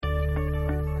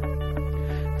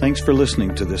Thanks for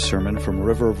listening to this sermon from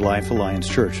River of Life Alliance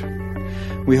Church.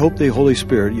 We hope the Holy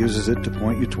Spirit uses it to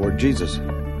point you toward Jesus.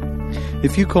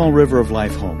 If you call River of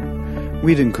Life home,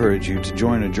 we'd encourage you to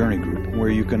join a journey group where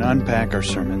you can unpack our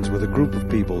sermons with a group of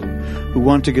people who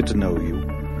want to get to know you,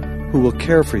 who will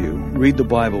care for you, read the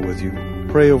Bible with you,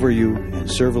 pray over you, and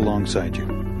serve alongside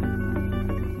you.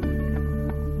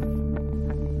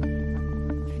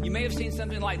 You may have seen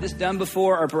something like this done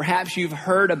before, or perhaps you've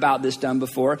heard about this done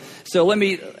before. So let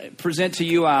me present to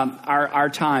you our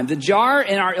time. The jar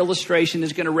in our illustration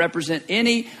is going to represent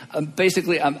any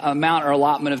basically amount or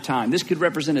allotment of time. This could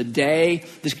represent a day,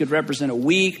 this could represent a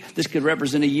week, this could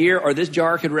represent a year, or this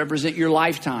jar could represent your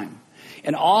lifetime.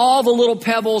 And all the little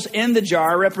pebbles in the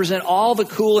jar represent all the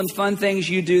cool and fun things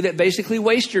you do that basically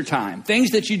waste your time.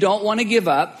 Things that you don't want to give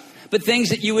up, but things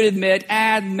that you would admit,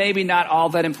 maybe not all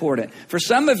that important. For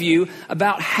some of you,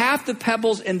 about half the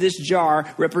pebbles in this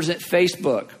jar represent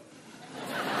Facebook.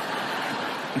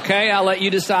 Okay, I'll let you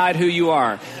decide who you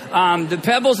are. The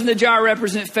pebbles in the jar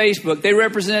represent Facebook. They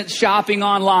represent shopping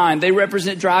online. They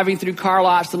represent driving through car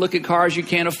lots to look at cars you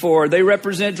can't afford. They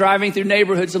represent driving through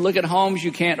neighborhoods to look at homes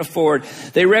you can't afford.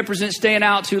 They represent staying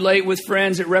out too late with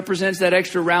friends. It represents that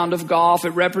extra round of golf. It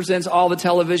represents all the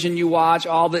television you watch,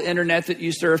 all the internet that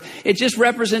you surf. It just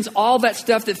represents all that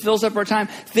stuff that fills up our time.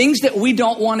 Things that we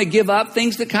don't want to give up.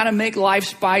 Things that kind of make life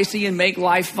spicy and make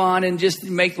life fun and just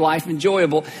make life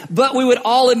enjoyable. But we would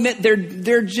all admit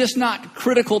they're just not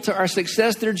critical to our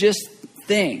success. They're just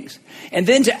things. And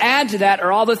then to add to that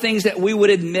are all the things that we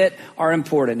would admit are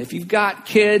important. If you've got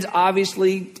kids,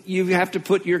 obviously you have to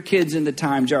put your kids in the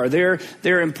time jar. They're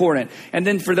important. And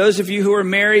then for those of you who are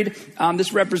married,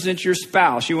 this represents your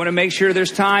spouse. You want to make sure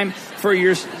there's time for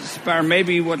your spouse, or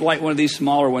maybe you would like one of these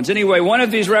smaller ones. Anyway, one of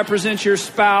these represents your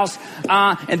spouse.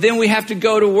 And then we have to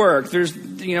go to work. We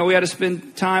got to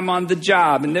spend time on the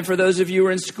job. And then for those of you who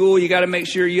are in school, you got to make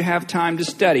sure you have time to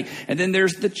study. And then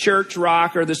there's the church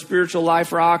rock or the spiritual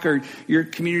life rock or your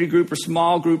community group or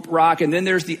small group rock. And then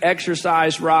there's the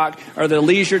exercise rock or the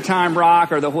leisure time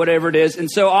rock or the whatever it is.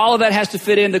 And so all of that has to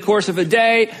fit in the course of a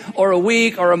day or a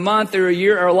week or a month or a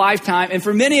year or a lifetime. And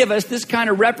for many of us, this kind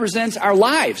of represents our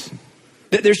lives.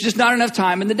 There's just not enough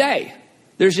time in the day.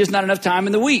 There's just not enough time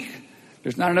in the week.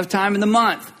 There's not enough time in the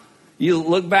month. You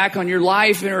look back on your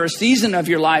life or a season of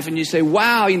your life and you say,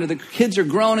 wow, the kids are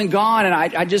grown and gone and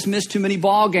I just missed too many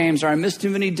ball games or I missed too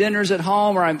many dinners at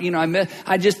home or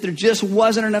there just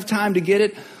wasn't enough time to get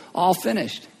it all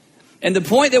finished. And the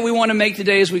point that we want to make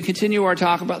today as we continue our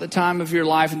talk about the time of your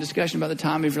life and discussion about the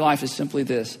time of your life is simply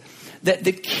this, that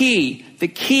the key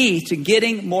to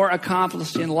getting more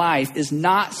accomplished in life is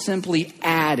not simply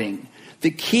adding. The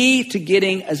key to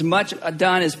getting as much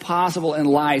done as possible in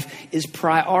life is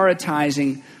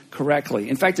prioritizing correctly.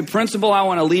 In fact, the principle I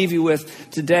want to leave you with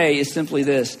today is simply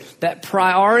this, that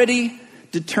priority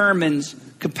determines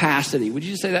capacity. Would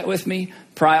you say that with me?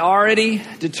 Priority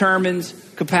determines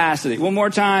capacity. One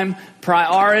more time.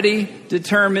 Priority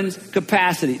determines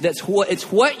capacity. It's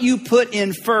what you put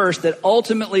in first that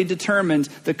ultimately determines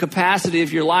the capacity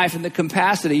of your life and the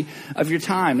capacity of your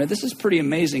time. Now, this is a pretty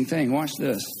amazing thing. Watch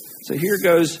this. So here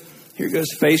goes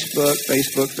Facebook,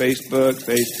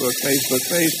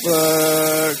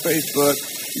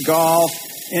 golf,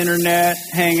 internet,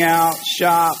 hangout,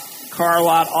 shop, car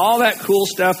lot, all that cool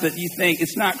stuff that you think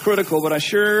it's not critical, but I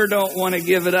sure don't want to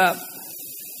give it up.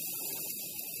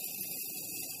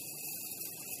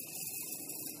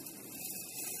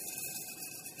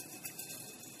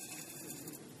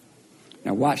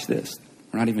 Now watch this.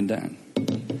 We're not even done.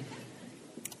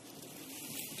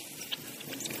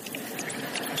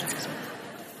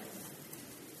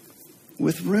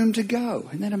 With room to go.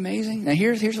 Isn't that amazing? Now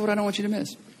here's what I don't want you to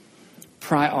miss.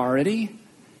 Priority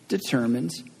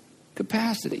determines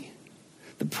capacity.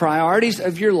 The priorities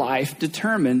of your life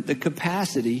determine the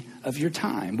capacity of your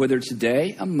time, whether it's a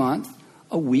day, a month,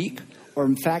 a week, or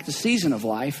in fact a season of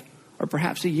life, or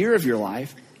perhaps a year of your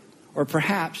life, or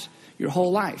perhaps your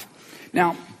whole life.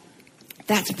 Now,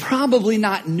 that's probably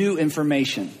not new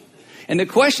information. And the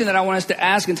question that I want us to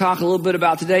ask and talk a little bit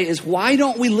about today is, why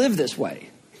don't we live this way?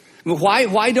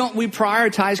 Why don't we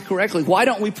prioritize correctly? Why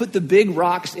don't we put the big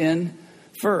rocks in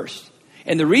first?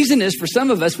 And the reason is, for some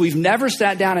of us, we've never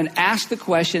sat down and asked the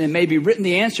question and maybe written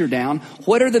the answer down.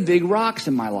 What are the big rocks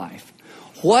in my life?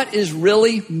 What is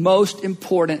really most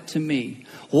important to me?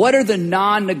 What are the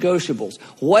non-negotiables?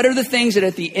 What are the things that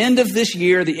at the end of this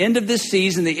year, the end of this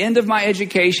season, the end of my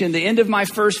education, the end of my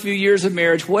first few years of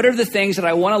marriage, what are the things that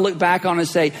I want to look back on and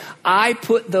say, I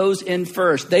put those in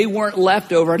first. They weren't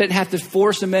leftover. I didn't have to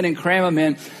force them in and cram them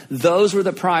in. Those were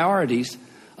the priorities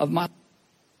of my life.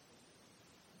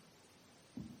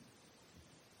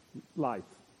 life.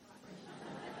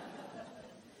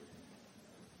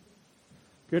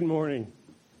 Good morning.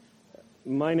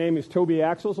 My name is Toby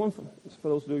Axelsson. For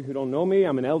those of you who don't know me,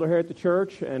 I'm an elder here at the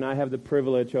church, and I have the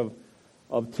privilege of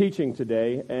teaching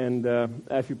today. And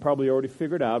as you probably already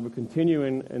figured out, we're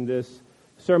continuing in this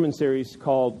sermon series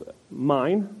called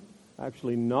Mine.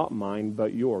 Actually, not mine,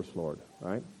 but yours, Lord,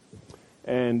 right?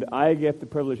 And I get the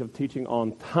privilege of teaching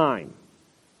on time.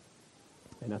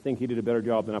 And I think he did a better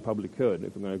job than I probably could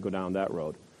if we're going to go down that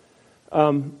road.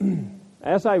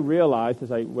 As I realized,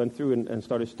 as I went through and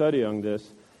started studying this,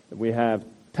 we have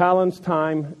talents,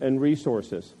 time, and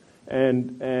resources.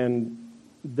 And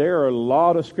there are a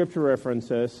lot of scripture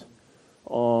references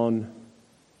on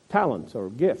talents or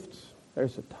gifts.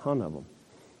 There's a ton of them.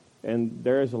 And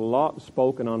there is a lot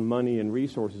spoken on money and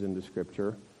resources in the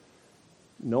scripture.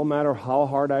 No matter how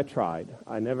hard I tried,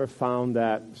 I never found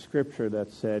that scripture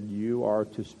that said you are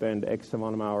to spend X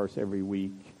amount of hours every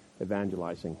week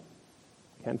evangelizing.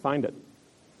 Can't find it.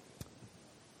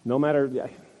 No matter,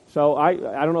 so I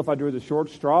don't know if I drew the short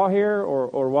straw here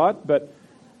or what, but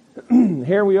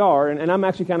here we are, and I'm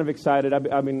actually kind of excited.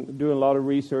 I've been doing a lot of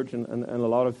research and a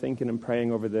lot of thinking and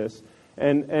praying over this.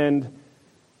 And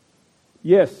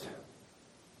yes,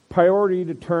 priority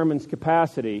determines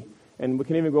capacity, and we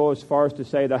can even go as far as to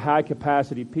say that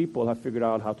high-capacity people have figured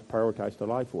out how to prioritize their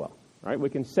life well. Right? We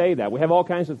can say that. We have all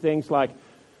kinds of things like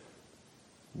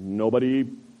nobody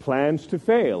plans to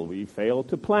fail. We fail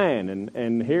to plan.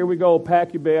 And here we go,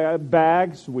 pack your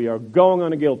bags. We are going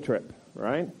on a guilt trip,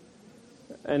 right?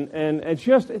 And it's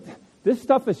just, this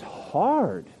stuff is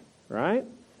hard, right?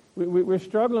 We're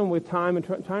struggling with time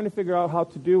and trying to figure out how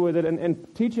to deal with it. And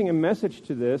teaching a message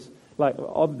to this,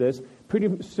 of this,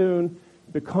 pretty soon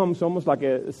becomes almost like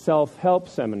a self-help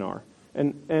seminar.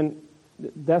 And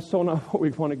that's so not what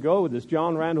we want to go with this.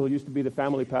 John Randall, who used to be the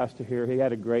family pastor here, he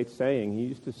had a great saying. He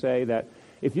used to say that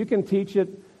if you can teach it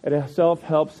at a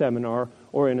self-help seminar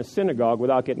or in a synagogue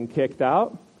without getting kicked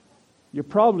out, you're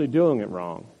probably doing it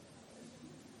wrong.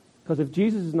 Because if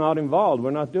Jesus is not involved,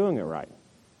 we're not doing it right.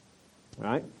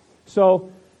 Right?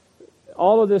 So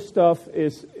all of this stuff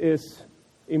is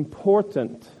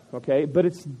important, okay? But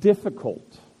it's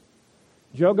difficult.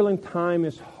 Juggling time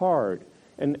is hard.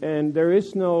 And there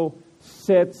is no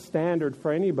set standard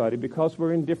for anybody because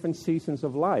we're in different seasons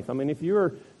of life. I mean, if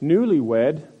you're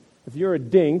newlywed, if you're a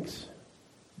dinks,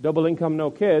 double income,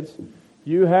 no kids,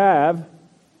 you have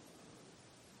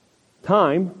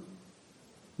time.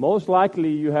 Most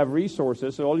likely you have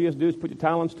resources, so all you have to do is put your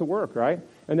talents to work, right?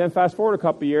 And then fast forward a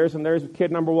couple of years, and there's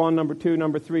kid number 1, number 2,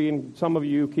 number 3, and some of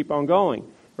you keep on going,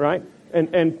 right?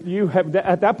 And you have,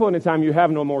 at that point in time, you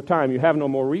have no more time, you have no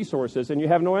more resources, and you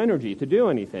have no energy to do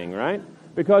anything, right?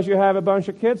 Because you have a bunch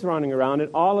of kids running around,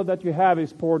 and all of that you have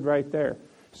is poured right there.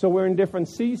 So we're in different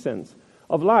seasons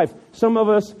of life. Some of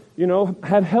us,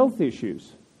 have health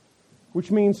issues, which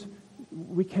means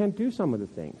we can't do some of the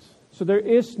things. So there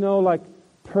is no,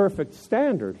 perfect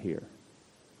standard here.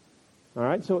 All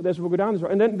right? So we'll go down this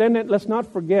road. And then let's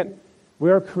not forget,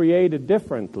 we are created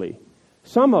differently.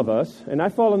 Some of us, and I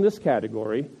fall in this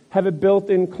category, have a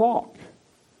built-in clock,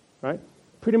 right?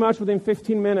 Pretty much within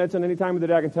 15 minutes and any time of the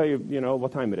day I can tell you,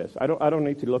 what time it is. I don't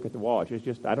need to look at the watch. It's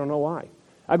just, I don't know why.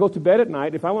 I go to bed at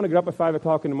night. If I want to get up at 5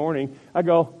 o'clock in the morning, I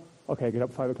go, okay, get up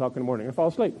at 5 o'clock in the morning. I fall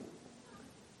asleep.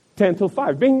 10 till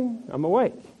 5, bing, I'm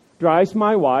awake. Drives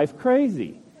my wife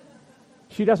crazy.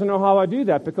 She doesn't know how I do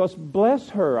that because, bless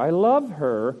her, I love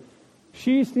her.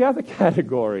 She's the other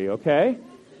category, okay?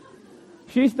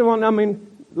 She's the one,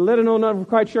 let alone not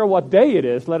quite sure what day it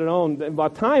is, let alone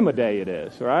what time of day it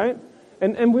is, right?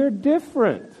 And we're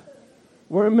different.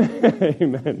 We're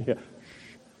amen, yeah.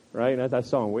 Right? That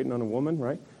song, Waiting on a Woman,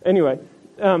 right? Anyway,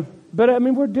 but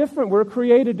we're different. We're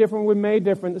created different. We're made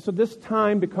different. So this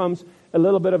time becomes a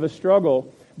little bit of a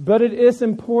struggle, but it is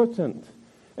important.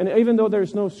 And even though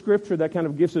there's no scripture that kind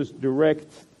of gives us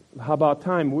direct, how about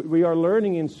time, we are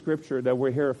learning in scripture that we're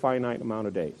here a finite amount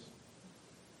of days.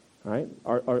 Right?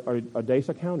 Our days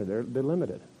are counted. They're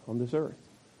limited on this earth.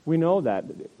 We know that.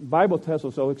 The Bible tells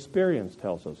us so. Experience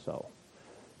tells us so.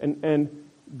 And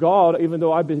God, even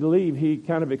though I believe He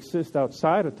kind of exists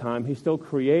outside of time, He still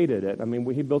created it.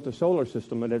 He built a solar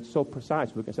system, and it's so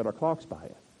precise we can set our clocks by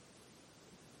it.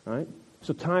 Right?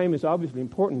 So time is obviously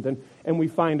important. And we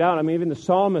find out, even the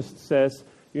psalmist says,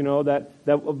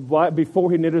 that before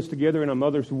He knit us together in our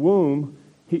mother's womb,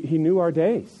 He knew our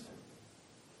days.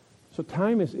 So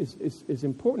time is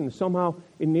important. Somehow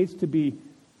it needs to be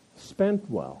spent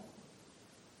well.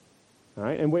 All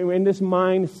right? And in this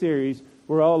Mind series,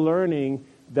 we're all learning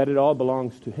that it all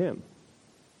belongs to Him.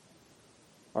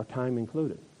 Our time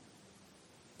included.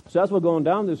 So as we're going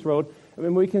down this road, I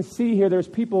mean, we can see here there's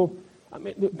people. I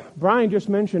mean, Brian just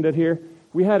mentioned it here.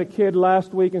 We had a kid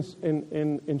last week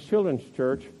in children's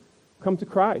church come to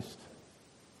Christ.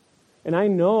 And I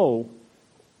know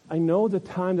the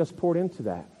time that's poured into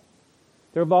that.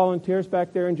 There are volunteers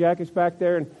back there and Jackie's back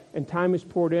there, and time is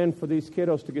poured in for these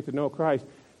kiddos to get to know Christ.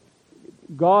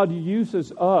 God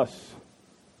uses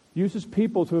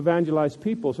people to evangelize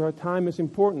people, so our time is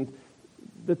important.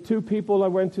 The two people I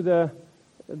went to the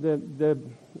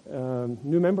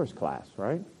new members class,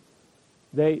 right?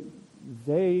 They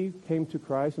came to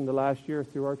Christ in the last year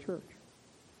through our church.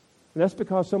 And that's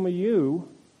because some of you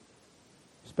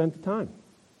spent the time.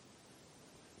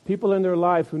 People in their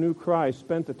life who knew Christ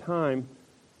spent the time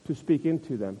to speak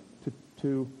into them,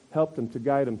 to help them, to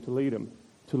guide them, to lead them,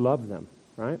 to love them,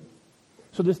 right?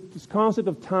 So this concept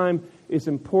of time is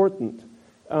important.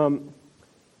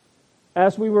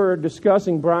 As we were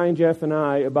discussing, Brian, Jeff, and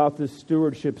I, about this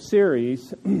stewardship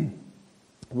series,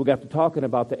 we got to talking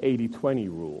about the 80-20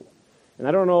 rule. And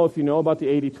I don't know if you know about the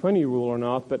 80-20 rule or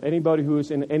not, but anybody who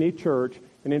is in any church,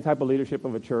 in any type of leadership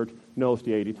of a church, knows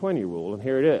the 80-20 rule. And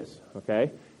here it is, okay?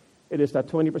 It is that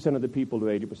 20% of the people do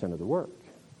 80% of the work.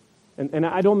 And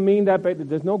I don't mean that, but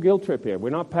there's no guilt trip here.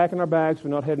 We're not packing our bags. We're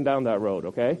not heading down that road,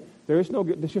 okay? There is no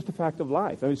guilt. It's just a fact of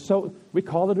life. I mean, so we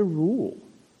call it a rule.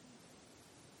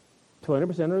 20%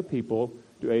 of the people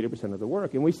do 80% of the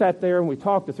work. And we sat there and we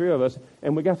talked, the three of us,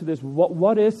 and we got to this,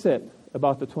 what is it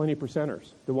about the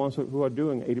 20%ers, the ones who are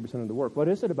doing 80% of the work? What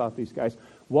is it about these guys?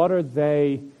 What are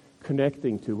they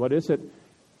connecting to? What is it?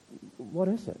 What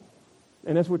is it?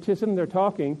 And as we're sitting there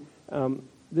talking,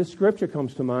 this scripture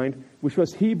comes to mind, which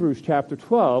was Hebrews chapter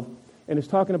 12, and it's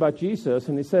talking about Jesus,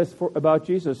 and it says about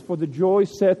Jesus, for the joy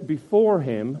set before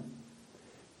him,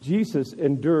 Jesus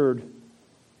endured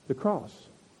the cross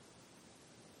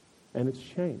and its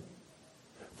shame.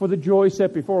 For the joy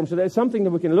set before him. So there's something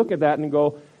that we can look at that and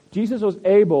go, Jesus was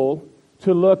able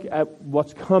to look at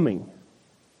what's coming.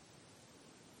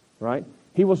 Right?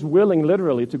 He was willing,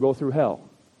 literally, to go through hell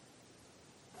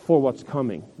for what's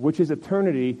coming, which is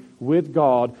eternity with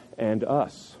God and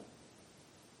us.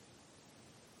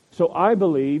 So I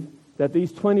believe that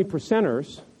these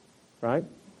 20%ers, right,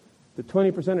 the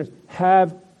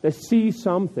 20%ers they see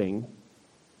something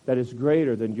that is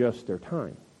greater than just their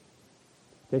time.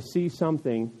 They see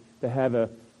something, they have a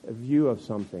view of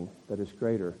something that is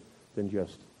greater than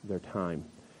just their time.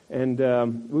 And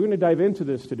we're going to dive into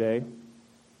this today.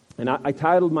 And I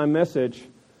titled my message,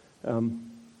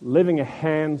 Living a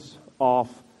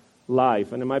Hands-Off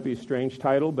Life. And it might be a strange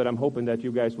title, but I'm hoping that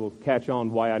you guys will catch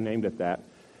on why I named it that.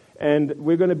 And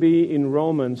we're going to be in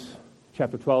Romans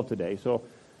chapter 12 today. So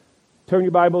turn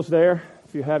your Bibles there.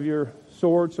 If you have your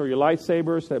swords or your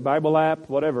lightsabers, that Bible app,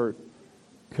 whatever,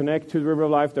 connect to the River of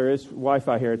Life. There is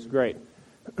Wi-Fi here. It's great.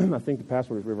 I think the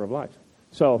password is River of Life.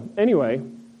 So anyway,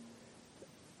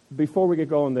 before we get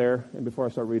going there and before I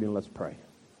start reading, let's pray.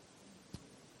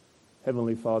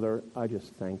 Heavenly Father, I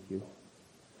just thank you.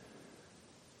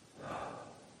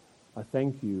 I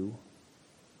thank you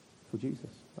for Jesus.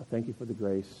 I thank you for the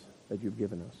grace that you've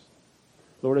given us.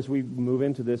 Lord, as we move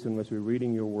into this and as we're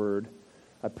reading your word,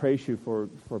 I praise you for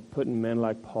putting men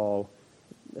like Paul,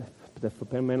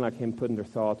 for men like him putting their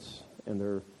thoughts and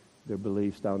their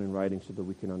beliefs down in writing so that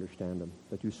we can understand them,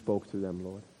 that you spoke through them,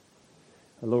 Lord.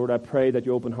 And Lord, I pray that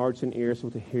you open hearts and ears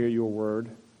so to hear your word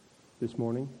this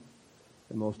morning.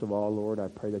 And most of all, Lord, I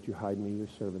pray that you hide me, your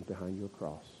servant, behind your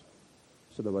cross,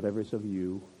 so that whatever is of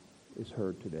you is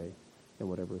heard today, and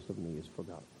whatever is of me is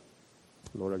forgotten.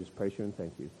 Lord, I just praise you and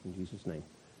thank you. In Jesus' name,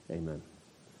 amen.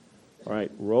 All right,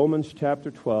 Romans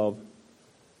chapter 12,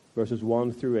 verses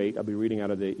 1 through 8. I'll be reading out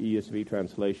of the ESV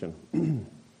translation.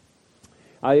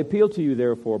 I appeal to you,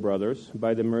 therefore, brothers,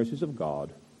 by the mercies of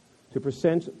God, to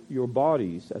present your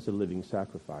bodies as a living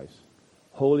sacrifice,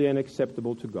 holy and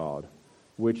acceptable to God,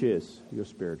 which is your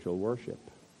spiritual worship.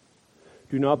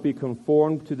 Do not be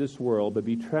conformed to this world, but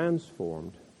be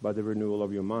transformed by the renewal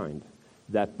of your mind,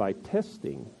 that by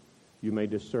testing you may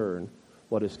discern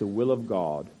what is the will of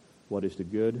God, what is the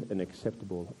good and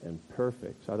acceptable and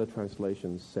perfect. Other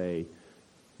translations say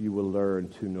you will learn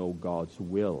to know God's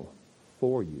will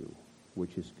for you,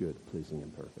 which is good, pleasing,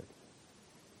 and perfect.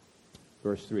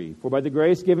 Verse 3, for by the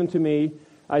grace given to me,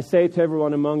 I say to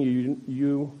everyone among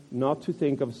you not to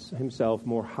think of himself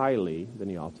more highly than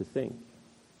he ought to think,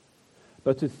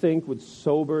 but to think with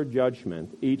sober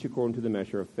judgment, each according to the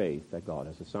measure of faith that God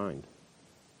has assigned.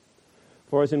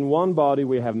 For as in one body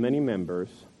we have many members,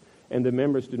 and the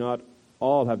members do not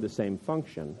all have the same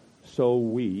function, so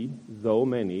we, though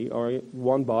many, are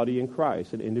one body in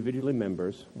Christ, and individually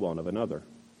members one of another.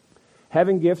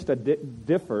 Having gifts that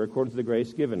differ according to the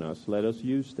grace given us, let us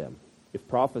use them. If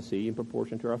prophecy, in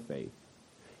proportion to our faith.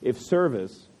 If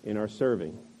service, in our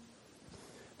serving.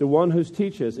 The one who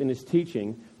teaches in his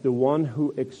teaching, the one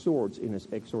who exhorts in his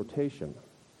exhortation,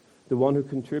 the one who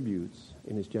contributes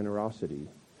in his generosity,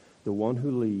 the one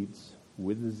who leads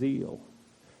with zeal,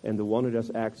 and the one who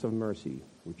does acts of mercy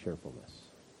with cheerfulness.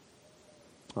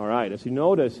 All right, as you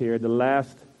notice here, the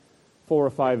last 4 or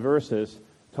 5 verses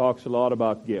talks a lot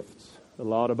about gifts, a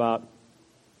lot about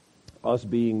us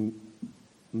being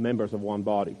members of one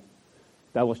body.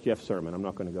 That was Jeff's sermon. I'm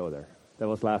not going to go there. That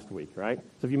was last week, right?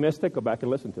 So if you missed it, go back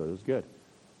and listen to it. It was good.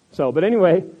 But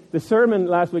anyway, the sermon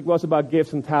last week was about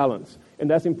gifts and talents, and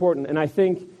that's important. And I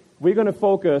think we're going to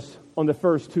focus on the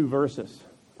first 2 verses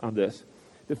on this.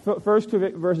 The first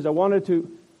 2 verses, I wanted to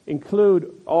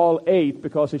include all 8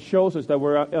 because it shows us that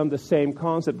we're on the same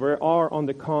concept. We are on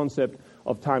the concept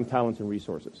of time, talents, and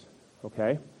resources.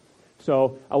 Okay?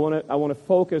 So I want to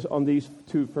focus on these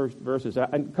 2 first verses. A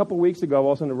couple weeks ago, I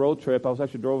was on a road trip. I was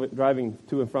actually driving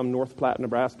to and from North Platte,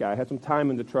 Nebraska. I had some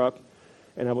time in the truck,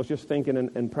 and I was just thinking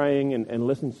and praying and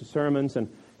listening to sermons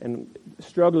and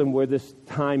struggling where this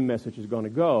time message is going to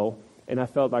go. And I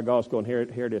felt like God was going, here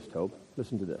it is, Tobe.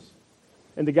 Listen to this.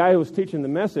 And the guy who was teaching the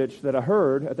message that I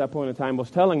heard at that point in time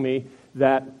was telling me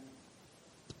that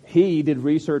he did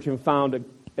research and found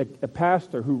a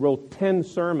pastor who wrote 10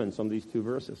 sermons on these 2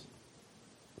 verses.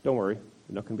 Don't worry,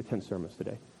 there's not going to be 10 sermons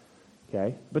today.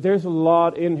 Okay? But there's a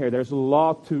lot in here. There's a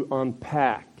lot to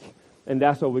unpack. And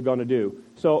that's what we're going to do.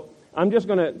 So I'm just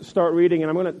going to start reading, and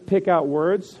I'm going to pick out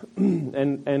words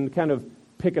and kind of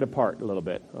pick it apart a little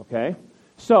bit. Okay?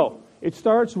 So it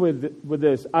starts with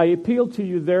this. I appeal to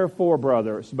you, therefore,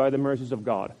 brothers, by the mercies of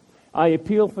God. I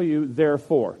appeal for you,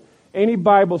 therefore. Any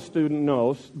Bible student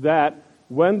knows that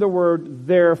when the word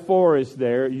therefore is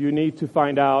there, you need to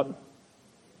find out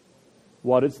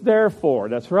what it's there for.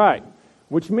 That's right.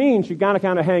 Which means you got to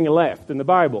kind of hang a left in the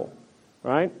Bible.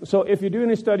 Right? So if you do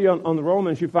any study on the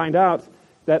Romans, you find out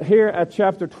that here at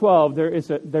chapter 12, there is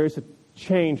a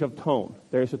change of tone.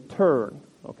 There is a turn.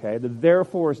 Okay? The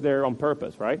therefore is there on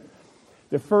purpose, right?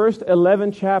 The first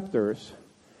 11 chapters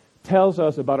tells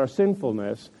us about our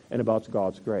sinfulness and about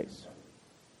God's grace.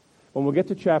 When we get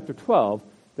to chapter 12,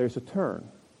 there's a turn.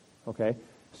 Okay?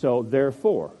 So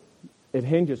therefore, it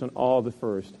hinges on all the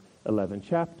first 11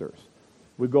 chapters.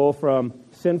 We go from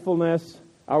sinfulness,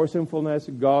 our sinfulness,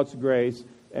 God's grace,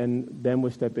 and then we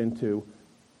step into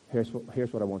here's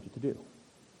what I want you to do.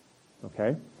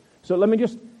 Okay? So let me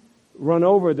just run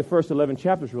over the first 11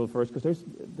 chapters real first, because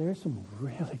there's some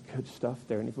really good stuff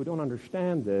there. And if we don't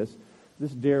understand this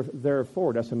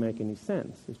therefore doesn't make any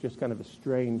sense. It's just kind of a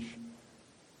strange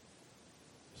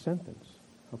sentence.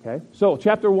 Okay? So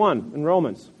chapter 1 in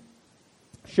Romans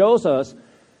shows us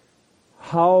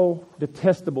how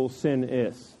detestable sin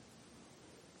is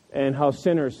and how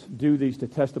sinners do these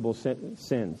detestable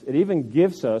sins. It even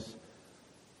gives us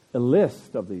a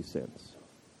list of these sins.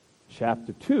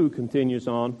 Chapter 2 continues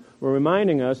on. We're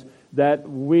reminding us that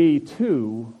we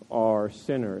too are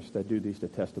sinners that do these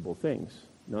detestable things.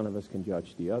 None of us can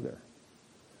judge the other.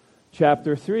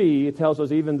 Chapter 3, it tells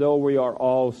us even though we are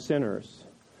all sinners,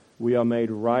 we are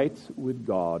made right with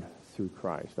God through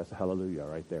Christ. That's a hallelujah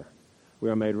right there. We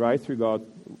are made right through God,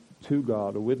 to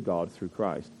God, or with God through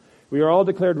Christ. We are all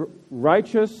declared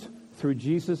righteous through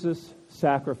Jesus'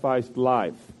 sacrificed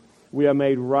life. We are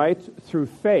made right through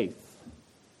faith,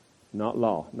 not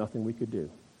law, nothing we could do.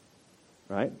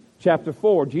 Right? Chapter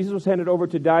 4, Jesus was handed over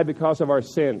to die because of our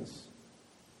sins.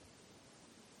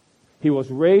 He was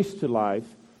raised to life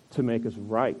to make us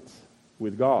right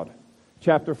with God.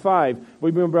 Chapter 5,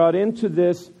 we've been brought into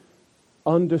this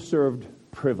underserved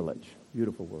privilege.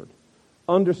 Beautiful word.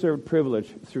 Underserved privilege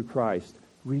through Christ.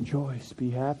 Rejoice, be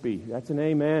happy. That's an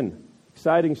amen.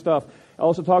 Exciting stuff. It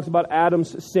also talks about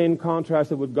Adam's sin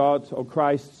contrasted with God's or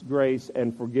Christ's grace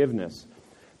and forgiveness.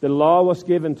 The law was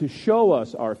given to show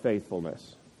us our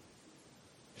faithfulness.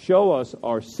 Show us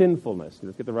our sinfulness.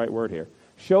 Let's get the right word here.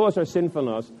 Show us our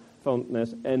sinfulness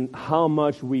and how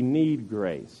much we need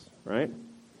grace. Right?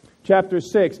 Chapter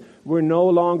 6, we're no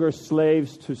longer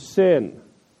slaves to sin.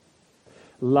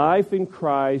 Life in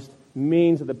Christ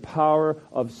means that the power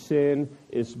of sin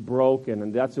is broken.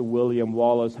 And that's a William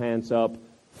Wallace hands up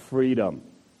freedom.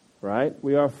 Right?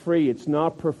 We are free. It's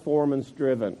not performance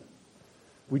driven.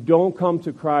 We don't come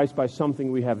to Christ by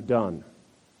something we have done.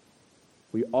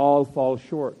 We all fall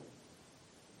short.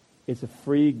 It's a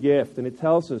free gift, and it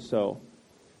tells us so.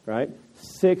 Right?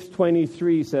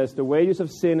 6:23 says, the wages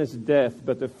of sin is death,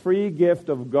 but the free gift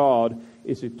of God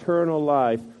is eternal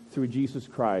life through Jesus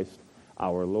Christ,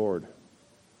 our Lord.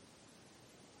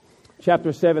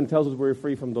 Chapter 7 tells us we're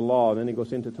free from the law, and then he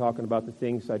goes into talking about the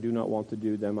things I do not want to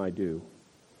do, them I do.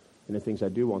 And the things I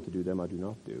do want to do, them I do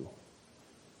not do.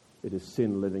 It is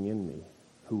sin living in me.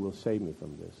 Who will save me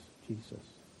from this? Jesus.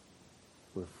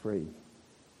 We're free.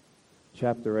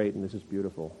 Chapter 8, and this is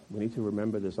beautiful. We need to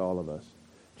remember this, all of us.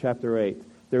 Chapter 8,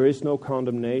 there is no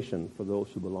condemnation for those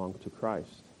who belong to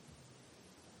Christ.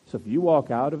 So if you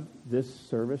walk out of this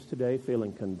service today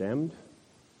feeling condemned,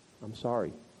 I'm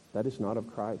sorry. That is not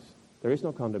of Christ. There is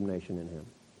no condemnation in him.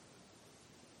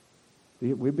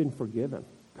 We've been forgiven.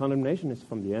 Condemnation is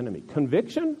from the enemy.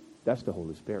 Conviction, that's the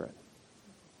Holy Spirit.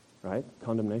 Right?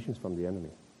 Condemnation is from the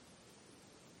enemy.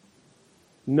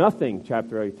 Nothing,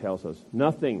 chapter 8 tells us,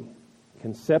 nothing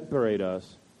can separate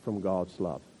us from God's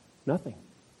love. Nothing.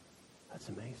 That's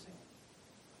amazing.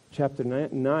 Chapter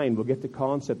 9, we'll get the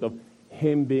concept of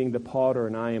him being the potter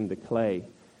and I am the clay.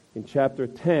 In chapter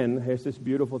 10, here's this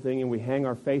beautiful thing, and we hang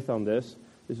our faith on this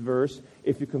verse.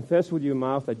 If you confess with your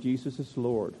mouth that Jesus is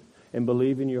Lord and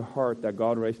believe in your heart that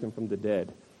God raised him from the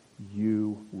dead,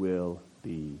 you will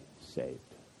be saved.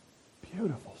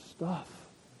 Beautiful stuff.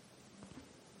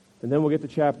 And then we'll get to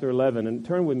chapter 11, and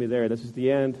turn with me there. This is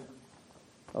the end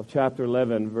of chapter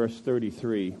 11, verse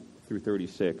 33 through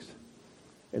 36.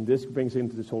 And this brings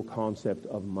into this whole concept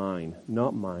of mine.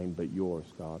 Not mine, but yours,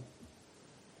 God.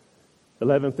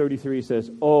 11:33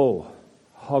 says, "Oh,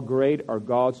 how great are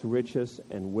God's riches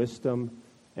and wisdom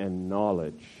and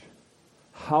knowledge.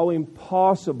 How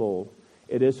impossible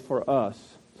it is for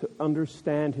us to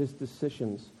understand his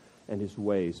decisions and his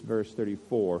ways." Verse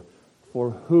 34,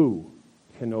 "For who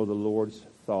can know the Lord's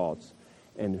thoughts,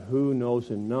 and who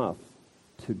knows enough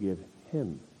to give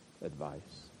him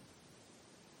advice?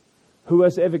 Who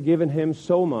has ever given him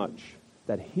so much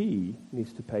that he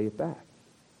needs to pay it back?"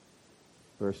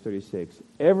 Verse 36,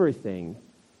 everything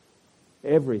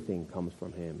comes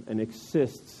from him and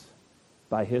exists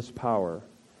by his power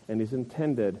and is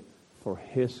intended for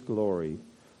his glory.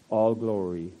 All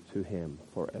glory to him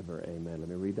forever. Amen. Let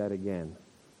me read that again.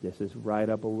 This is right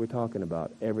up what we're talking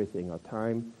about. Everything, our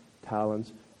time,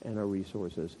 talents, and our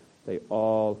resources, they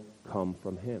all come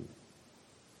from him.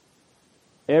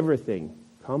 Everything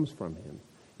comes from him,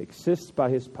 exists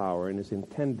by his power, and is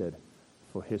intended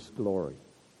for his glory.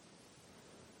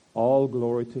 All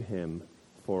glory to him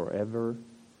forever.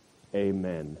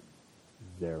 Amen.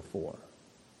 Therefore.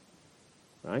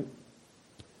 Right?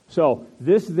 So,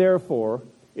 this therefore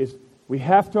is, we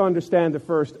have to understand the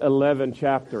first 11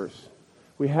 chapters.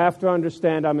 We have to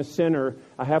understand I'm a sinner.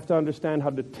 I have to understand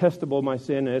how detestable my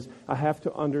sin is. I have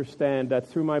to understand that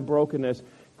through my brokenness,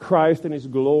 Christ in his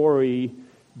glory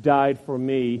died for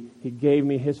me. He gave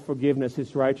me his forgiveness,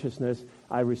 his righteousness.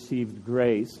 I received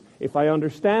grace. If I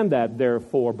understand that,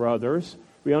 therefore, brothers,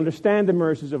 we understand the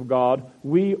mercies of God,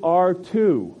 we are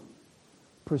to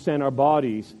present our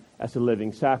bodies as a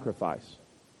living sacrifice.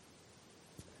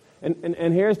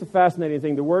 And here's the fascinating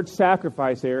thing. The word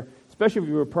sacrifice here, especially if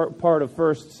you were part of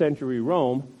first century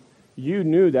Rome, you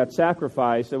knew that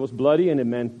sacrifice, it was bloody and it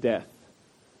meant death.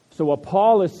 So what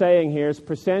Paul is saying here is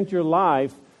present your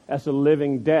life as a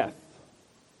living death.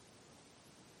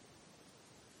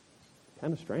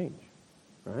 Kind of strange,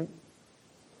 right?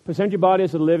 Present your body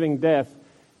as a living death.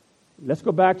 Let's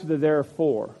go back to the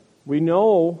therefore. We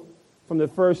know from the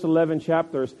first 11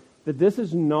 chapters that this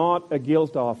is not a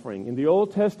guilt offering. In the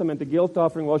Old Testament, the guilt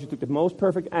offering was you took the most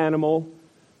perfect animal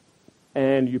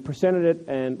and you presented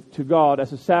it to God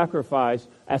as a sacrifice,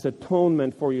 as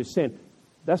atonement for your sin.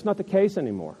 That's not the case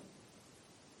anymore.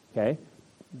 Okay?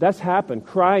 That's happened.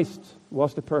 Christ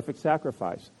was the perfect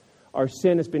sacrifice. Our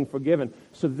sin has been forgiven.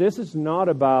 So this is not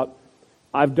about,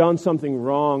 I've done something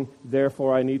wrong,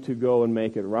 therefore I need to go and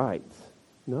make it right.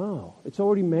 No, it's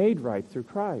already made right through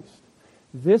Christ.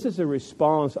 This is a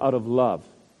response out of love.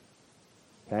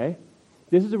 Okay?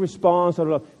 This is a response out of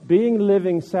love. Being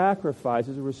living sacrifice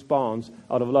is a response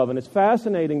out of love. And it's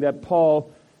fascinating that Paul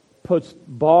puts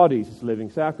bodies as living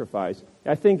sacrifice.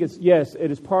 I think it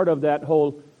is part of that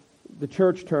whole, the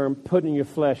church term, putting your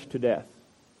flesh to death.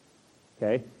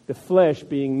 Okay? The flesh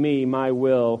being me, my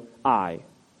will, I.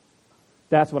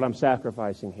 That's what I'm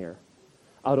sacrificing here.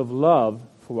 Out of love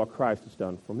for what Christ has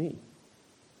done for me.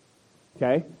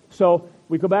 Okay? So,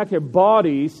 we go back here.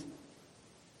 Bodies,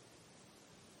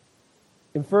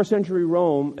 in first century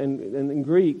Rome and in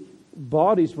Greek,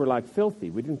 bodies were like filthy.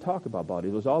 We didn't talk about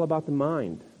bodies. It was all about the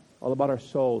mind. All about our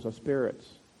souls, our spirits.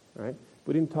 Right?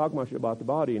 We didn't talk much about the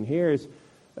body. And here's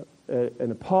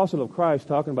an apostle of Christ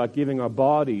talking about giving our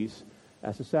bodies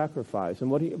as a sacrifice.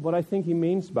 And what I think he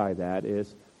means by that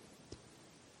is,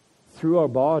 through our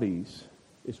bodies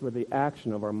is where the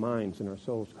action of our minds and our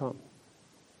souls come.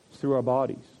 It's through our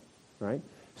bodies, right?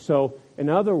 So, in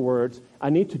other words, I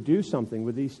need to do something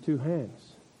with these two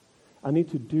hands. I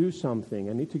need to do something.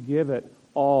 I need to give it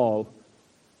all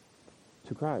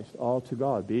to Christ, all to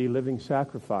God. Be a living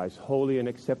sacrifice, holy and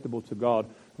acceptable to God,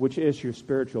 which is your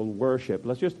spiritual worship.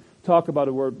 Let's just talk about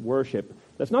the word worship.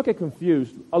 Let's not get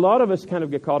confused. A lot of us kind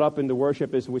of get caught up in the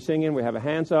worship as we're singing. We have our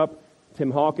hands up. Tim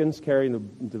Hawkins carrying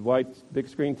the white big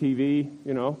screen TV,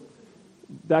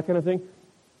 that kind of thing.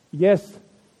 Yes,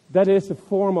 that is a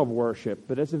form of worship,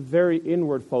 but it's a very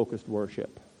inward-focused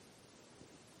worship.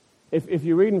 If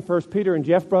you read in 1 Peter, and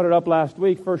Jeff brought it up last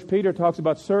week, 1 Peter talks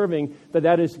about serving,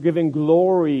 that is giving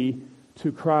glory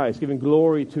to Christ, giving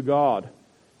glory to God.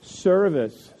 Serve,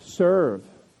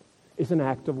 is an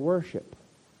act of worship.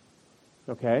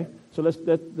 Okay? So let's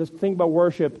think about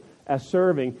worship as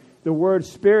serving. The word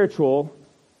spiritual,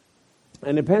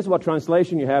 and it depends on what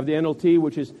translation you have. The NLT,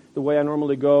 which is the way I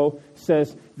normally go,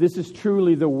 says this is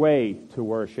truly the way to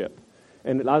worship.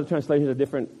 And a lot of translations have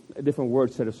different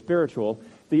words instead of spiritual.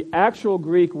 The actual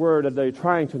Greek word that they're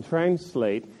trying to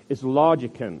translate is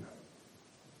logikon.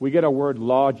 We get our word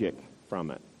logic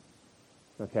from it.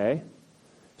 Okay?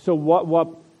 So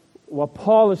what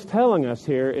Paul is telling us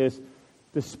here is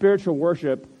the spiritual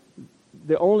worship,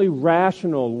 the only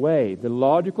rational way, the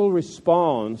logical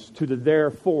response to the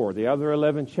therefore, the other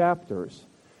 11 chapters,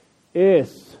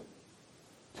 is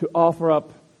to offer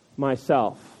up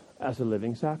myself as a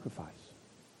living sacrifice.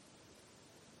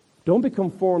 Don't be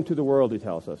conformed to the world, he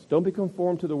tells us. Don't be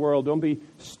conformed to the world. Don't be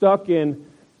stuck in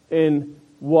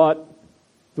what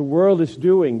the world is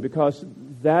doing, because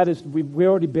we've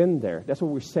already been there. That's what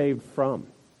we're saved from.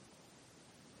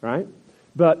 Right?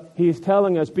 But he's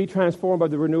telling us, be transformed by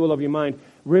the renewal of your mind.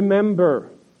 Remember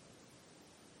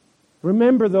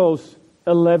those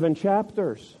 11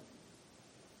 chapters.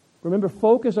 Remember,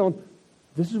 focus on,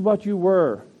 this is what you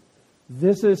were.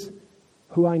 This is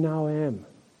who I now am.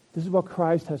 This is what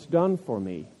Christ has done for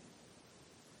me.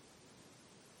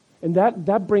 And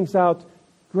that brings out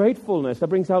gratefulness. That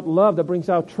brings out love. That brings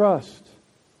out trust.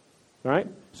 Right?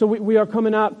 So we are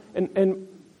coming out and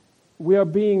we are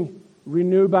being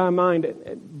renewed by our mind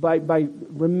by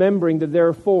remembering the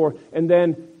therefore, and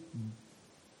then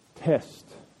test,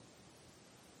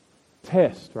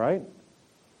 right?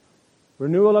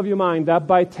 Renewal of your mind, that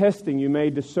by testing you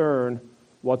may discern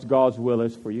what God's will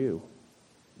is for you.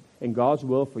 And God's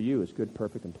will for you is good,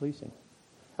 perfect, and pleasing.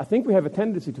 I think we have a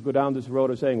tendency to go down this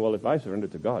road of saying, well, if I surrender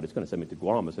to God, it's going to send me to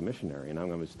Guam as a missionary, and I'm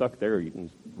going to be stuck there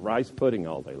eating rice pudding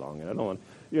all day long, and I don't want,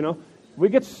 We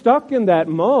get stuck in that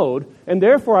mode, and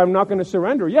therefore I'm not going to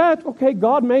surrender. Yeah, it's okay,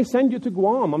 God may send you to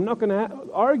Guam. I'm not going to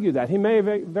argue that. He may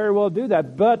very well do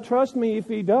that. But trust me, if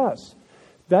He does,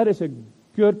 that is a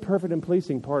good, perfect, and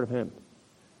pleasing part of Him.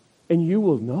 And you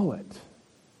will know it.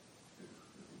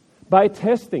 By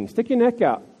testing, stick your neck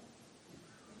out.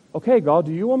 Okay, God,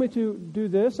 do you want me to do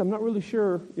this? I'm not really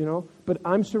sure, but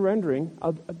I'm surrendering.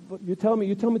 You tell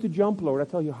me to jump, Lord. I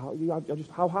tell you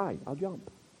how high. I'll jump.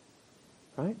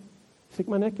 Right? Stick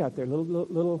my neck out there,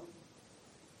 little.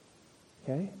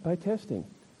 Okay, by testing,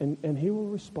 and He will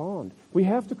respond. We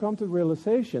have to come to the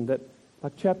realization that,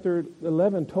 like chapter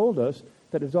 11 told us,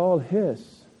 that it's all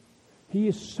His. He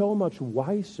is so much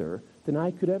wiser than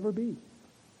I could ever be.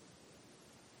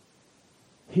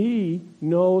 He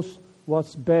knows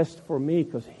what's best for me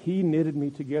because He knitted me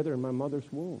together in my mother's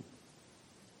womb.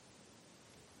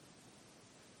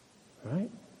 Right?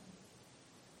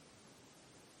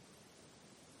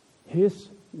 His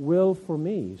will for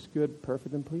me is good,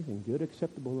 perfect, and pleasing. Good,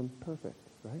 acceptable, and perfect.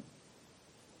 Right?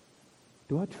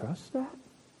 Do I trust that?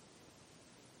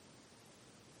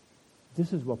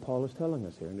 This is what Paul is telling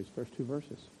us here in these first two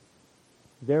verses.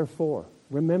 Therefore,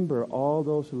 remember all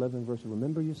those 11 verses.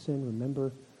 Remember your sin.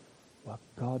 Remember what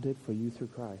God did for you through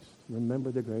Christ.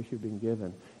 Remember the grace you've been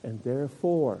given. And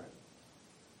therefore,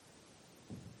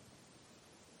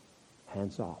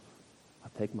 hands off.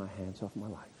 I'll take my hands off my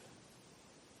life.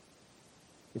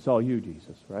 It's all you,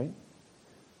 Jesus, right?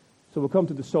 So we'll come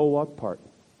to the so what part.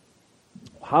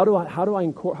 What do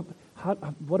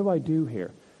I do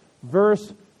here?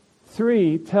 Verse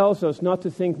 3 tells us not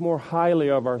to think more highly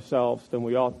of ourselves than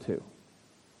we ought to.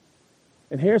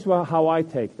 And here's how I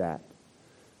take that.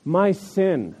 My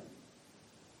sin,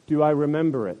 do I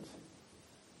remember it?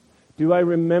 Do I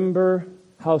remember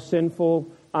how sinful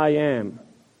I am?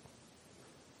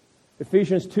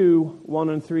 Ephesians 2, 1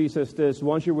 and 3 says this,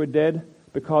 once you were dead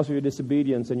because of your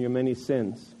disobedience and your many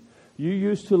sins. You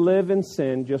used to live in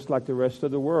sin just like the rest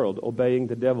of the world, obeying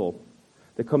the devil,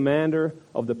 the commander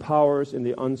of the powers in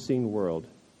the unseen world.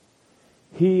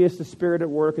 He is the spirit at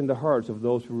work in the hearts of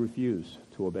those who refuse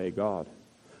to obey God.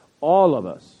 All of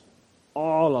us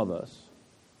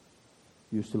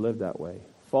used to live that way,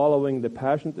 following the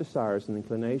passionate desires and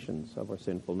inclinations of our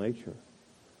sinful nature.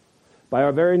 By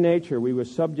our very nature, we were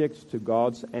subjects to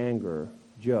God's anger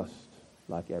just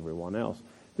like everyone else.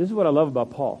 This is what I love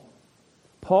about Paul.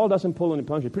 Paul doesn't pull any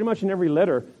punches. Pretty much in every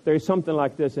letter, there is something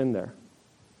like this in there.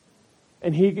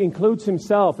 And he includes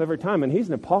himself every time, and he's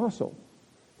an apostle.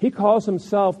 He calls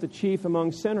himself the chief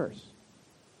among sinners.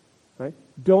 Right?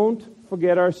 Don't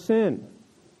forget our sin.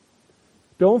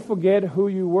 Don't forget who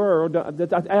you were.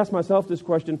 I ask myself this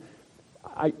question.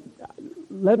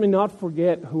 Let me not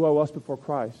forget who I was before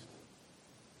Christ.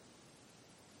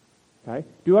 Okay?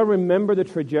 Do I remember the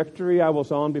trajectory I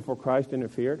was on before Christ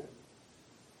interfered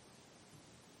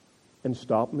and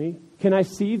stopped me? Can I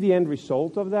see the end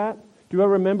result of that? Do I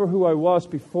remember who I was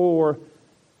before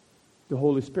the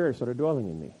Holy Spirit started dwelling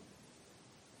in me?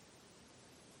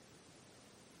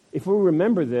 If we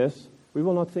remember this, we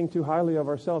will not think too highly of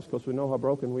ourselves because we know how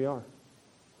broken we are.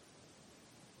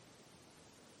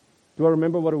 Do I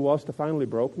remember what it was that finally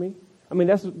broke me? I mean,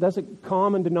 that's a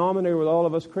common denominator with all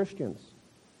of us Christians.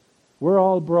 We're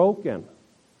all broken.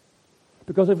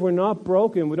 Because if we're not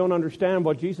broken, we don't understand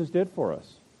what Jesus did for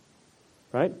us.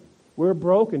 Right? We're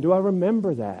broken. Do I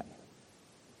remember that?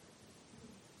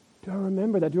 Do I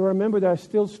remember that? Do I remember that I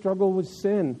still struggle with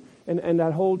sin? And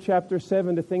that whole chapter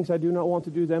 7, the things I do not want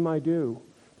to do, them I do.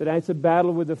 That it's a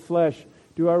battle with the flesh.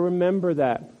 Do I remember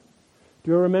that?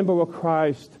 Do I remember what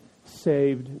Christ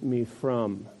saved me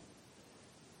from?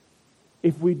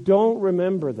 If we don't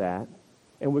remember that,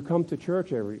 and we come to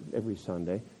church every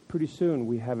Sunday, pretty soon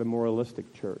we have a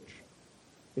moralistic church.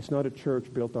 It's not a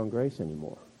church built on grace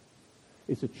anymore.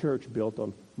 It's a church built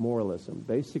on moralism.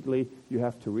 Basically, you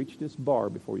have to reach this bar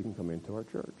before you can come into our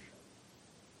church.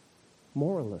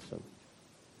 Moralism.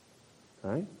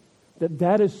 Right?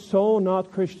 That is so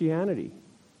not Christianity.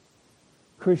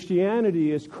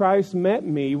 Christianity is Christ met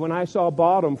me when I saw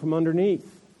bottom from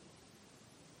underneath.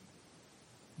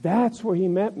 That's where He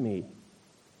met me.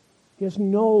 He has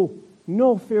no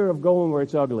fear of going where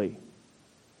it's ugly.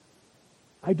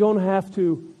 I don't have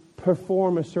to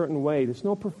perform a certain way. There's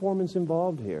no performance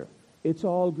involved here. It's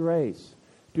all grace.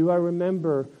 Do I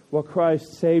remember what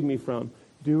Christ saved me from?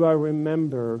 Do I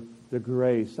remember the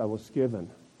grace I was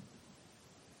given?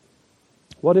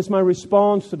 What is my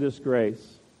response to this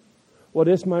grace? What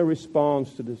is my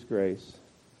response to this grace?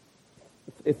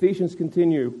 Ephesians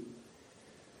continue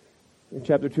in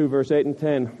chapter 2, verse 8 and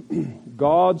 10.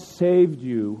 God saved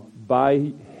you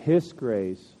by His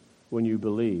grace when you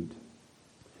believed.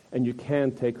 And you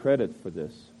can't take credit for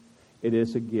this. It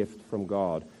is a gift from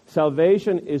God.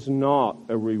 Salvation is not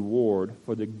a reward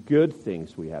for the good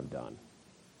things we have done.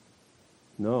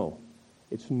 No,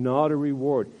 it's not a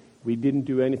reward. We didn't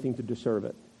do anything to deserve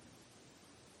it.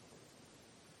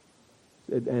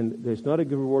 And there's not a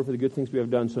good reward for the good things we have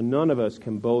done, so none of us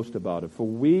can boast about it. For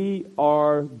we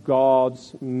are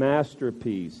God's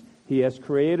masterpiece. He has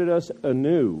created us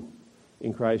anew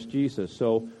in Christ Jesus,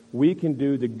 so we can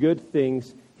do the good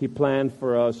things He planned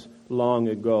for us long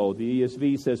ago. The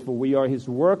ESV says, for we are His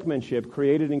workmanship,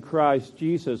 created in Christ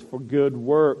Jesus for good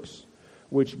works,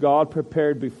 which God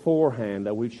prepared beforehand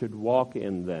that we should walk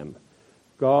in them.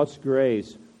 God's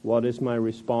grace, what is my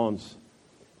response?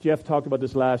 Jeff talked about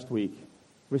this last week.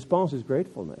 Response is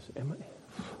gratefulness. If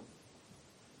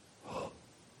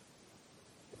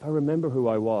I remember who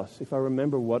I was, if I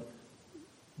remember what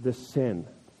the sin,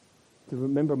 to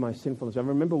remember my sinfulness, I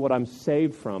remember what I'm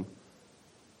saved from.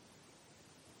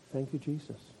 Thank you,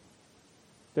 Jesus.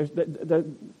 This is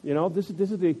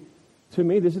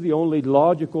the only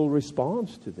logical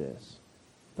response to this.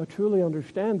 If I truly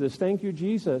understand this, thank you,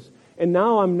 Jesus. And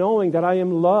now I'm knowing that I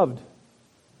am loved,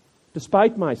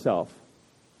 despite myself,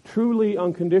 truly,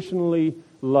 unconditionally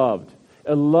loved.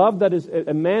 A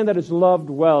man that is loved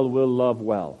well will love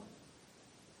well.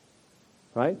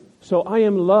 Right? So I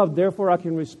am loved, therefore I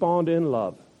can respond in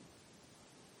love.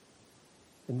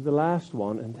 And the last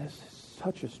one, and this is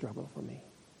such a struggle for me.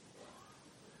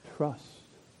 Trust.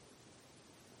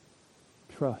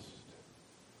 Trust.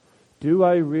 Do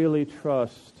I really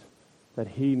trust that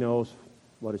He knows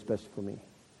what is best for me?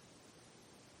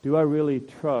 Do I really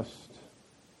trust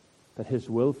that His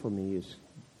will for me is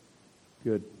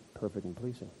good, perfect, and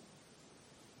pleasing?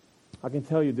 I can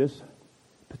tell you this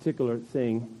particular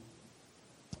thing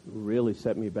really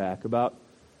set me back. About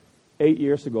 8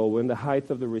 years ago, when the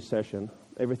height of the recession,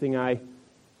 everything I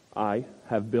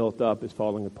have built up is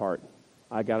falling apart.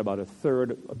 I got about a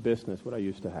third of business what I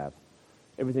used to have.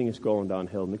 Everything is going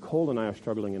downhill. Nicole and I are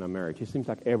struggling in our marriage. It seems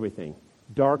like everything.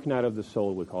 Dark night of the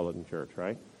soul, we call it in church,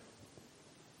 right?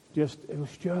 It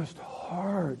was just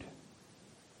hard.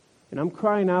 And I'm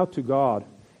crying out to God.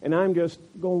 And I'm just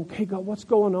going, okay, God, what's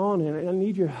going on? And I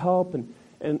need your help.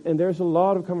 And there's a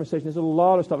lot of conversation. There's a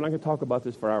lot of stuff. And I could talk about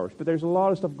this for hours. But there's a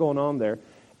lot of stuff going on there.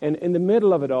 And in the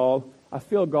middle of it all, I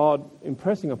feel God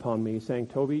impressing upon me, saying,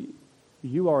 Toby,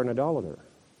 you are an idolater.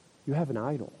 You have an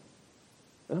idol.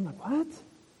 And I'm like, what?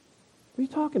 What are you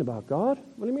talking about, God?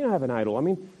 What do you mean I have an idol? I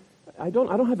mean, I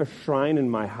don't have a shrine in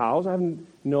my house. I haven't,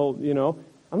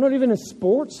 I'm not even a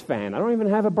sports fan. I don't even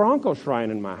have a Bronco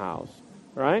shrine in my house,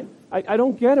 right? I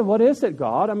don't get it. What is it,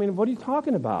 God? I mean, what are you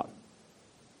talking about?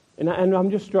 And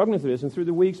I'm just struggling through this. And through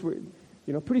the weeks,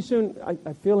 pretty soon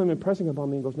I feel him impressing upon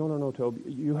me and goes, no, Toby,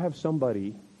 you have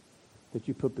somebody that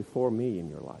you put before me in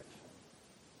your life.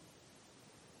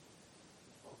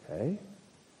 Okay?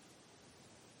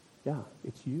 Yeah,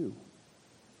 it's you.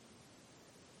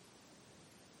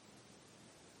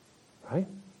 Right?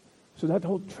 So that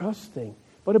whole trust thing,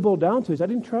 what it boiled down to is I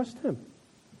didn't trust him.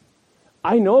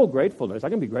 I know gratefulness. I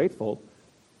can be grateful.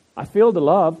 I feel the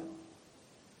love.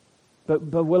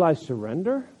 But will I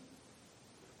surrender?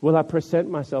 Will I present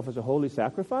myself as a holy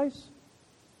sacrifice?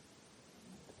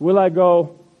 Will I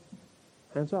go,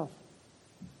 hands off?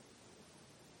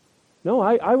 No,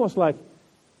 I was like,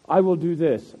 I will do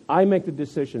this. I make the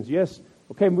decisions. Yes,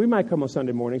 okay, we might come on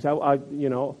Sunday mornings.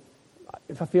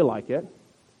 If I feel like it.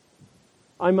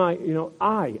 I might, no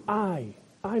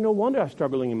wonder I'm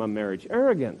struggling in my marriage.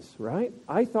 Arrogance, right?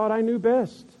 I thought I knew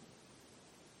best.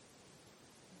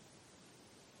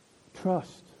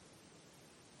 Trust.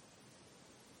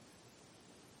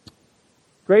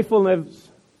 Gratefulness,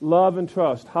 love, and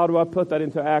trust. How do I put that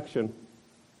into action?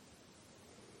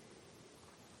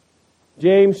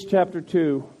 James chapter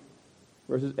 2,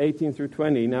 verses 18 through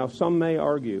 20. Now, some may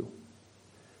argue.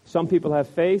 Some people have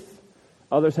faith,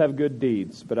 others have good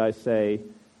deeds. But I say,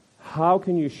 how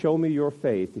can you show me your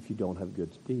faith if you don't have good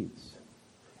deeds?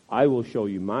 I will show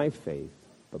you my faith,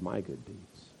 but my good deeds.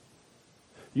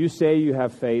 You say you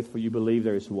have faith, for you believe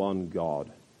there is one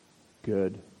God.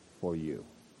 Good for you.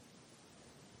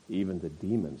 Even the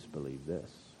demons believe this,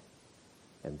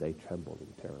 and they trembled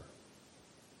in terror.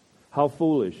 How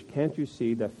foolish. Can't you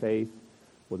see that faith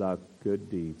without good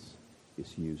deeds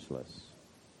is useless?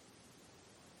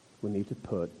 We need to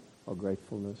put our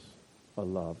gratefulness, our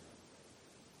love,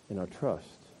 and our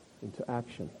trust into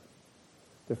action.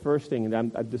 The first thing,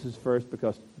 and this is first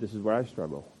because this is where I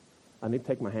struggle, I need to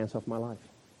take my hands off my life.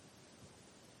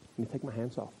 I need to take my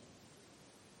hands off.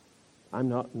 I'm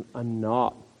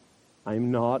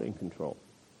not in control.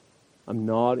 I'm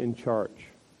not in charge.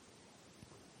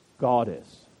 God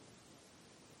is.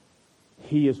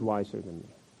 He is wiser than me.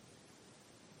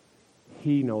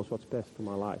 He knows what's best for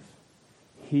my life.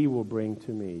 He will bring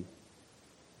to me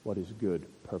what is good,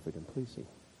 perfect, and pleasing.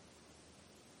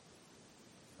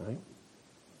 Right?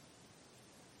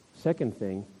 Second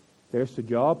thing, there's a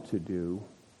job to do.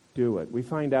 Do it. We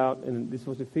find out, and this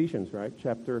was Ephesians, right?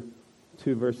 Chapter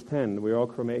 2, verse 10. We're all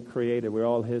created. We're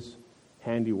all His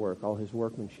handiwork, all His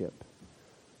workmanship.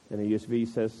 And the ESV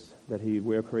says that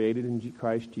we're created in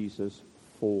Christ Jesus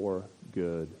for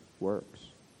good works,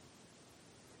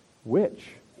 which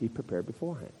He prepared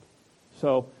beforehand.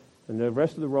 So, and the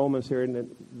rest of the Romans here in the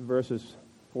verses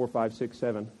 4, 5, 6,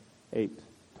 7, 8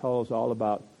 tell us all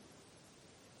about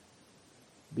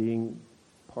being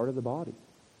part of the body.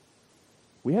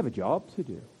 We have a job to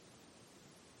do.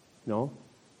 No?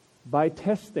 By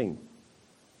testing.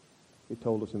 He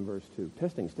told us in verse 2.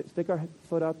 Testing. Stick our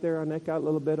foot out there, our neck out a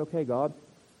little bit. Okay, God,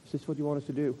 is this what you want us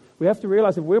to do? We have to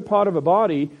realize if we're part of a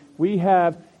body, we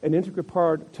have an integral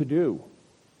part to do.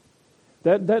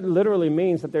 That literally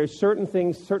means that there's certain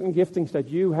things, certain giftings that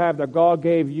you have that God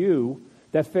gave you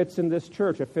that fits in this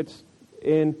church, that fits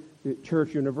in the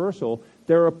Church Universal.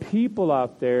 There are people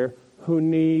out there who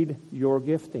need your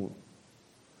gifting.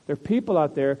 There are people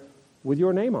out there with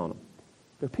your name on them.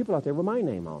 There are people out there with my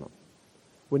name on them.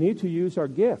 We need to use our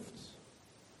gifts,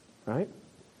 right?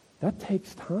 That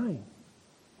takes time.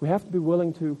 We have to be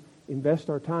willing to invest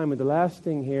our time. And the last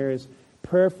thing here is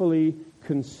prayerfully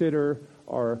consider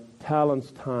our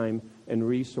talents, time, and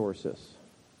resources.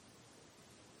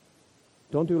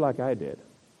 Don't do like I did.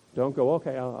 Don't go,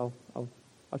 okay, I'll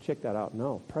check that out.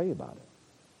 No, pray about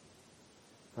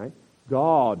it. Right?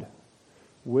 God,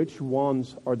 which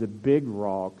ones are the big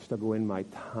rocks that go in my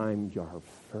time jar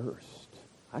first?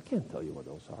 I can't tell you what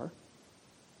those are.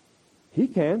 He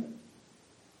can.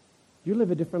 You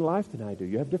live a different life than I do.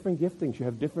 You have different giftings. You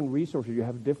have different resources. You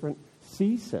have a different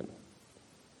season.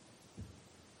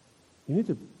 You need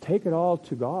to take it all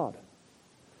to God.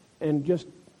 And just,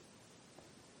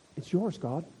 it's yours,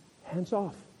 God. Hands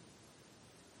off.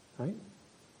 Right?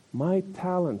 My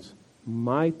talents,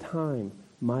 my time,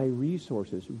 my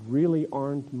resources really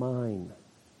aren't mine.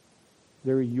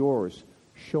 They're yours.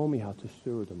 Show me how to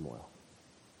steward them well.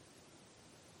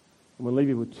 I'm going to leave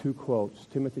you with 2 quotes.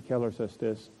 Timothy Keller says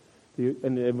this,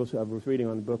 and I was reading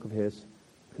on the book of his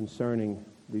concerning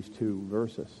these 2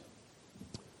 verses.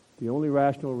 The only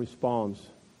rational response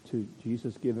to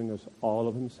Jesus giving us all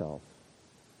of himself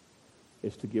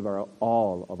is to give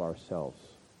all of ourselves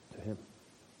to him.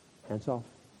 Hands off.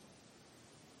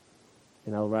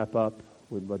 And I'll wrap up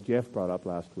with what Jeff brought up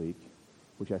last week,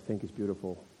 which I think is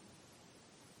beautiful.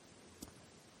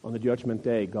 On the judgment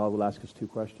day, God will ask us 2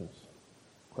 questions.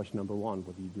 Question number 1,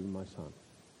 what do you do, my son?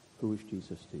 Who is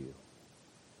Jesus to you?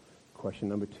 Question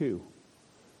number 2,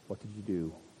 what did you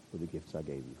do with the gifts I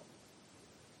gave you?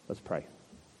 Let's pray.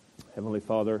 Heavenly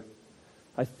Father,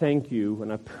 I thank you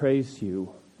and I praise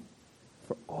you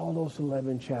for all those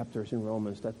 11 chapters in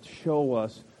Romans that show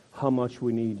us how much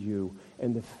we need you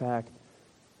and the fact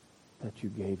that you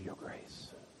gave your grace,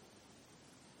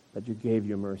 that you gave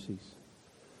your mercies.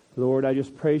 Lord, I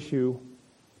just praise you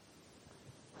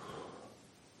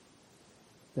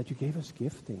that you gave us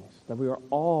giftings, that we are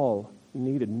all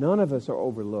needed. None of us are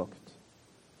overlooked.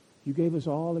 You gave us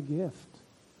all a gift,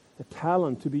 a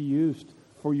talent to be used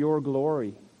for your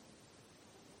glory.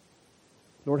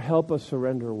 Lord, help us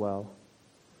surrender well.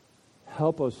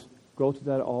 Help us go to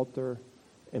that altar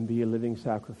and be a living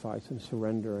sacrifice and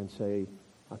surrender and say,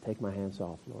 I'll take my hands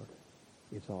off, Lord.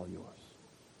 It's all yours.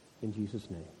 In Jesus'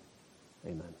 name,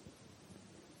 amen.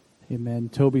 Amen.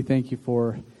 Toby, thank you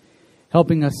for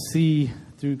helping us see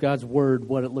through God's Word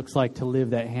what it looks like to live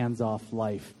that hands-off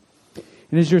life.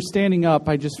 And as you're standing up,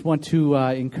 I just want to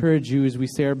encourage you as we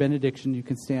say our benediction, you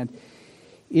can stand,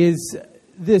 is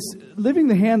this living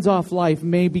the hands-off life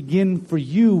may begin for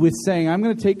you with saying, I'm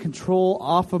going to take control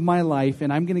off of my life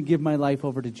and I'm going to give my life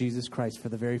over to Jesus Christ for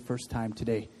the very first time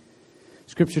today.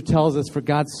 Scripture tells us, for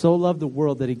God so loved the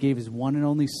world that he gave his one and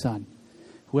only Son.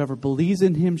 Whoever believes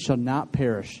in him shall not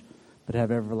perish, but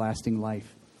have everlasting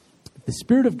life. If the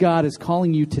Spirit of God is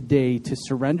calling you today to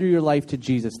surrender your life to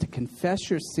Jesus, to confess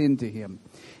your sin to him,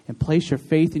 and place your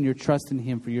faith and your trust in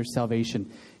him for your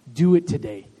salvation, do it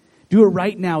today. Do it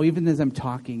right now, even as I'm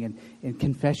talking, and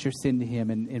confess your sin to him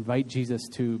and invite Jesus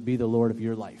to be the Lord of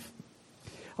your life.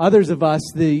 Others of us,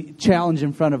 the challenge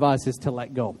in front of us is to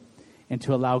let go and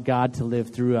to allow God to live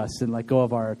through us and let go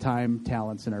of our time,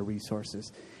 talents, and our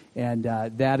resources. And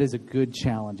that is a good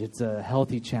challenge. It's a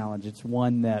healthy challenge. It's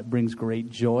one that brings great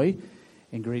joy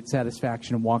and great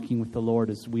satisfaction in walking with the Lord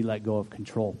as we let go of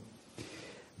control. I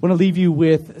want to leave you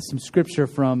with some scripture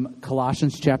from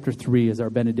Colossians chapter 3 as our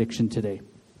benediction today.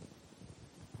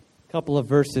 A couple of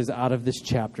verses out of this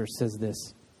chapter says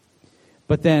this.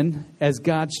 But then, as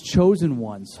God's chosen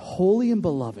ones, holy and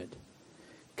beloved,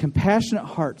 compassionate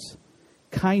hearts,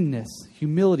 kindness,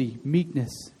 humility,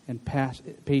 meekness, and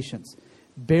patience,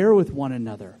 bear with one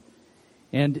another.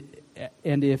 And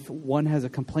if one has a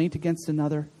complaint against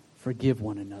another, forgive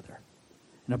one another.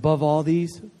 And above all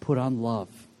these, put on love.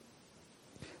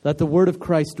 Let the word of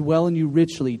Christ dwell in you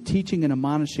richly, teaching and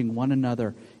admonishing one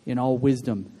another in all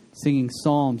wisdom, singing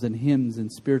psalms and hymns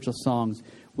and spiritual songs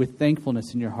with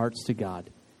thankfulness in your hearts to God.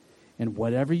 And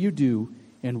whatever you do,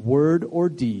 in word or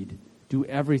deed, do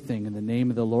everything in the name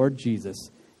of the Lord Jesus,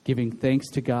 giving thanks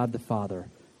to God the Father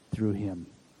through him.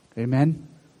 Amen?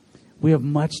 We have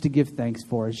much to give thanks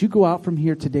for. As you go out from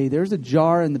here today, there's a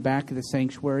jar in the back of the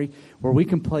sanctuary where we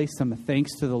can place some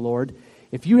thanks to the Lord.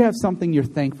 If you have something you're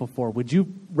thankful for, would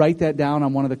you write that down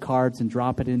on one of the cards and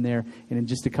drop it in there? And in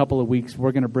just a couple of weeks,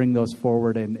 we're going to bring those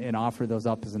forward and offer those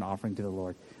up as an offering to the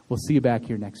Lord. We'll see you back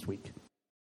here next week.